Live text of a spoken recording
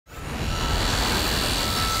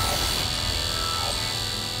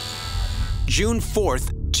June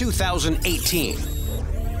 4th, 2018.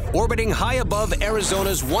 Orbiting high above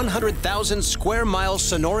Arizona's 100,000 square mile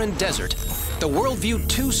Sonoran Desert, the WorldView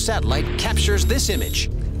 2 satellite captures this image.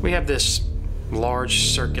 We have this large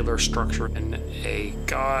circular structure in a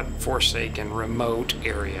God-forsaken remote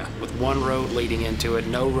area with one road leading into it,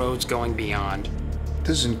 no roads going beyond.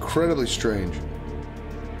 This is incredibly strange.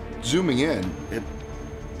 Zooming in, it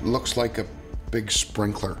looks like a big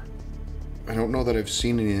sprinkler. I don't know that I've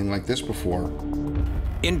seen anything like this before.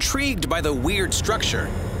 Intrigued by the weird structure,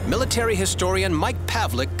 military historian Mike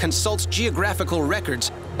Pavlik consults geographical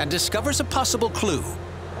records and discovers a possible clue.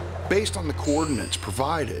 Based on the coordinates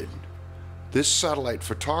provided, this satellite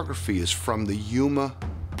photography is from the Yuma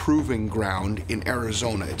Proving Ground in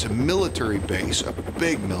Arizona. It's a military base, a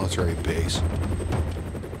big military base.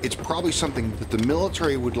 It's probably something that the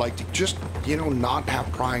military would like to just, not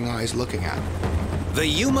have prying eyes looking at. The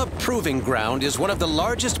Yuma Proving Ground is one of the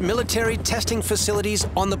largest military testing facilities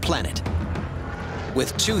on the planet.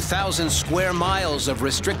 With 2,000 square miles of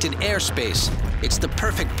restricted airspace, it's the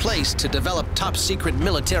perfect place to develop top-secret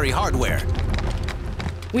military hardware.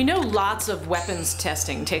 We know lots of weapons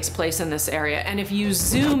testing takes place in this area, and if you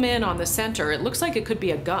zoom in on the center, it looks like it could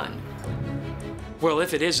be a gun. Well,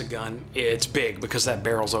 if it is a gun, it's big because that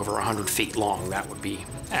barrel's over 100 feet long. That would be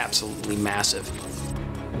absolutely massive.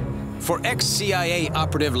 For ex-CIA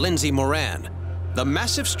operative Lindsay Moran, the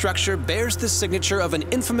massive structure bears the signature of an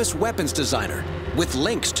infamous weapons designer with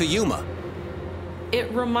links to Yuma.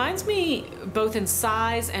 It reminds me both in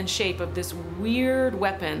size and shape of this weird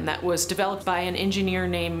weapon that was developed by an engineer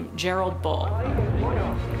named Gerald Bull.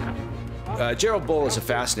 Gerald Bull is a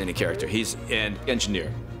fascinating character. He's an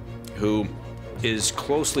engineer who is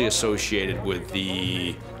closely associated with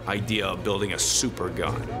the idea of building a super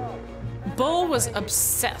gun. Bull was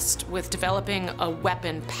obsessed with developing a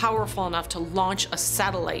weapon powerful enough to launch a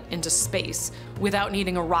satellite into space without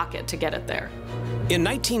needing a rocket to get it there. In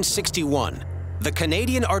 1961, the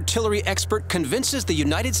Canadian artillery expert convinces the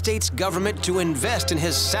United States government to invest in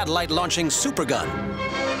his satellite-launching supergun.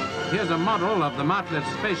 Here's a model of the Martlet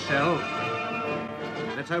space shell.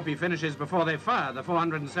 Let's hope he finishes before they fire the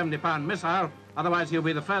 470-pound missile. Otherwise, he'll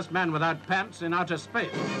be the first man without pants in outer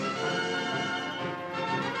space.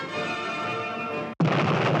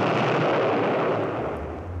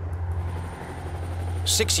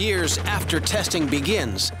 Six years after testing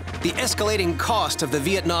begins, the escalating cost of the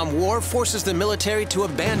Vietnam War forces the military to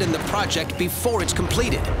abandon the project before it's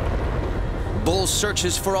completed. Bull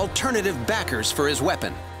searches for alternative backers for his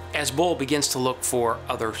weapon. As Bull begins to look for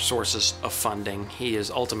other sources of funding, he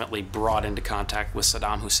is ultimately brought into contact with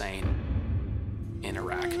Saddam Hussein in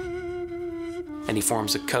Iraq. And he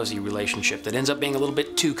forms a cozy relationship that ends up being a little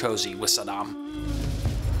bit too cozy with Saddam.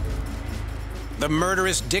 The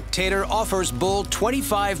murderous dictator offers Bull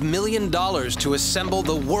 $25 million to assemble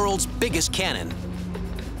the world's biggest cannon.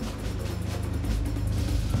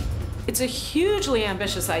 It's a hugely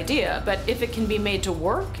ambitious idea, but if it can be made to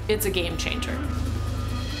work, it's a game changer.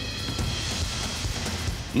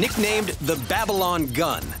 Nicknamed the Babylon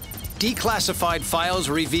Gun, declassified files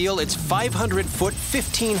reveal its 500-foot,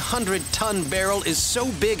 1,500-ton barrel is so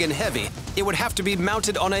big and heavy, it would have to be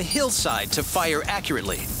mounted on a hillside to fire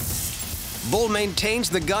accurately. Bull maintains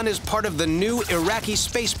the gun is part of the new Iraqi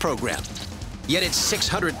space program. Yet its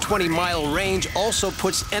 620-mile range also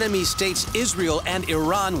puts enemy states Israel and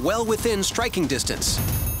Iran well within striking distance.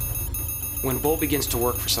 When Bull begins to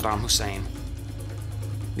work for Saddam Hussein,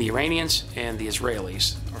 the Iranians and the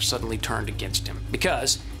Israelis are suddenly turned against him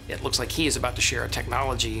because it looks like he is about to share a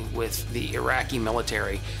technology with the Iraqi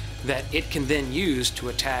military that it can then use to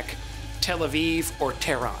attack Tel Aviv or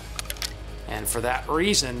Tehran. And for that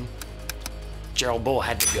reason, Gerald Bull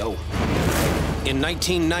had to go. In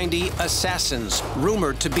 1990, assassins,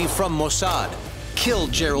 rumored to be from Mossad,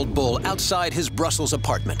 killed Gerald Bull outside his Brussels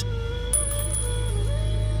apartment.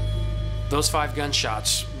 Those 5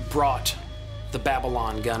 gunshots brought the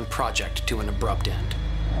Babylon Gun project to an abrupt end.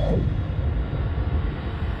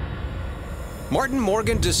 Martin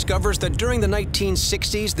Morgan discovers that during the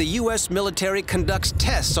 1960s, the U.S. military conducts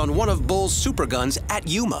tests on one of Bull's superguns at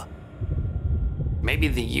Yuma. Maybe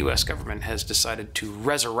the U.S. government has decided to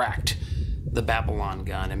resurrect the Babylon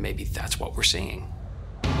Gun, and maybe that's what we're seeing.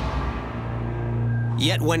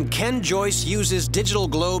 Yet when Ken Joyce uses Digital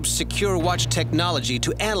Globe's Secure Watch technology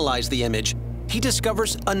to analyze the image, he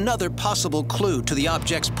discovers another possible clue to the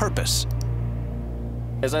object's purpose.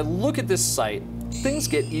 As I look at this site, things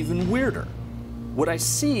get even weirder. What I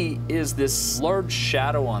see is this large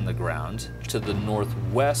shadow on the ground to the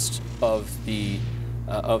northwest of the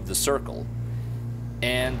circle.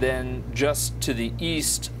 And then just to the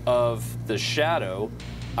east of the shadow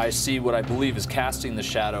I see what I believe is casting the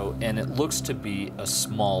shadow, and it looks to be a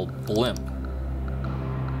small blimp.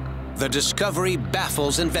 The discovery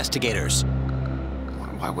baffles investigators.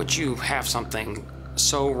 Why would you have something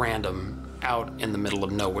so random out in the middle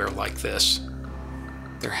of nowhere like this?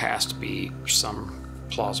 There has to be some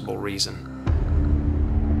plausible reason.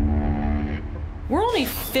 We're only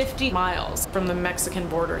 50 miles from the Mexican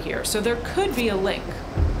border here, so there could be a link.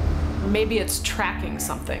 Maybe it's tracking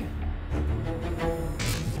something.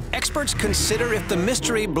 Experts consider if the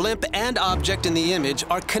mystery blimp and object in the image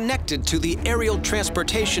are connected to the aerial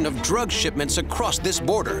transportation of drug shipments across this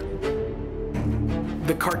border.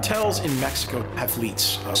 The cartels in Mexico have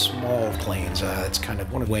fleets of small planes. It's kind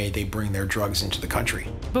of one way they bring their drugs into the country.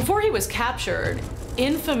 Before he was captured,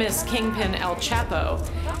 infamous kingpin El Chapo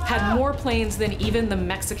had more planes than even the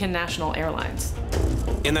Mexican National Airlines.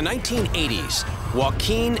 In the 1980s,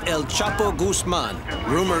 Joaquin El Chapo Guzman,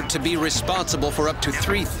 rumored to be responsible for up to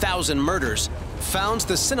 3,000 murders, founds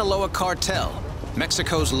the Sinaloa Cartel,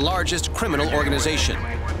 Mexico's largest criminal organization.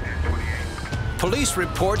 Police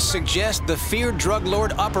reports suggest the feared drug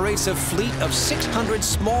lord operates a fleet of 600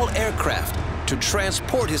 small aircraft to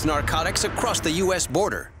transport his narcotics across the U.S.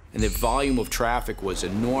 border. And the volume of traffic was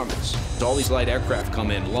enormous. All these light aircraft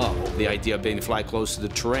come in low, the idea being to fly close to the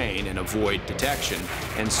terrain and avoid detection.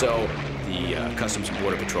 And so the Customs and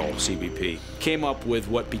Border Patrol, CBP, came up with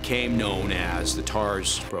what became known as the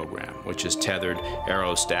TARS program, which is Tethered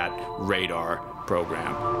Aerostat Radar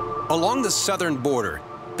Program. Along the southern border,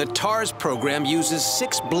 the TARS program uses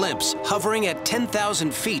 6 blimps hovering at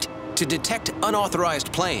 10,000 feet to detect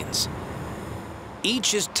unauthorized planes.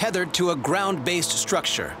 Each is tethered to a ground-based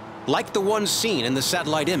structure, like the one seen in the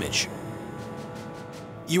satellite image.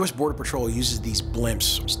 U.S. Border Patrol uses these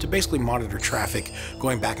blimps to basically monitor traffic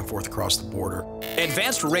going back and forth across the border.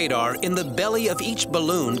 Advanced radar in the belly of each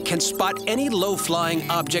balloon can spot any low-flying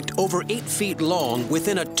object over 8 feet long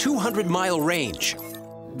within a 200-mile range.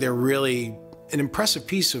 They're really an impressive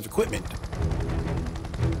piece of equipment.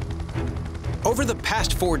 Over the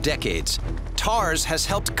past 4 decades, TARS has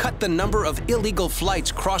helped cut the number of illegal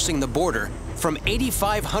flights crossing the border from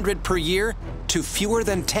 8,500 per year to fewer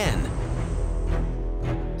than 10.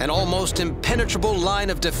 An almost impenetrable line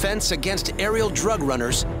of defense against aerial drug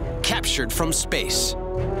runners captured from space.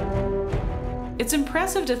 It's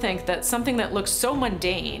impressive to think that something that looks so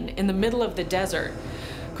mundane in the middle of the desert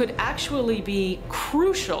could actually be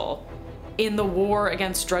crucial in the war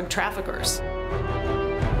against drug traffickers.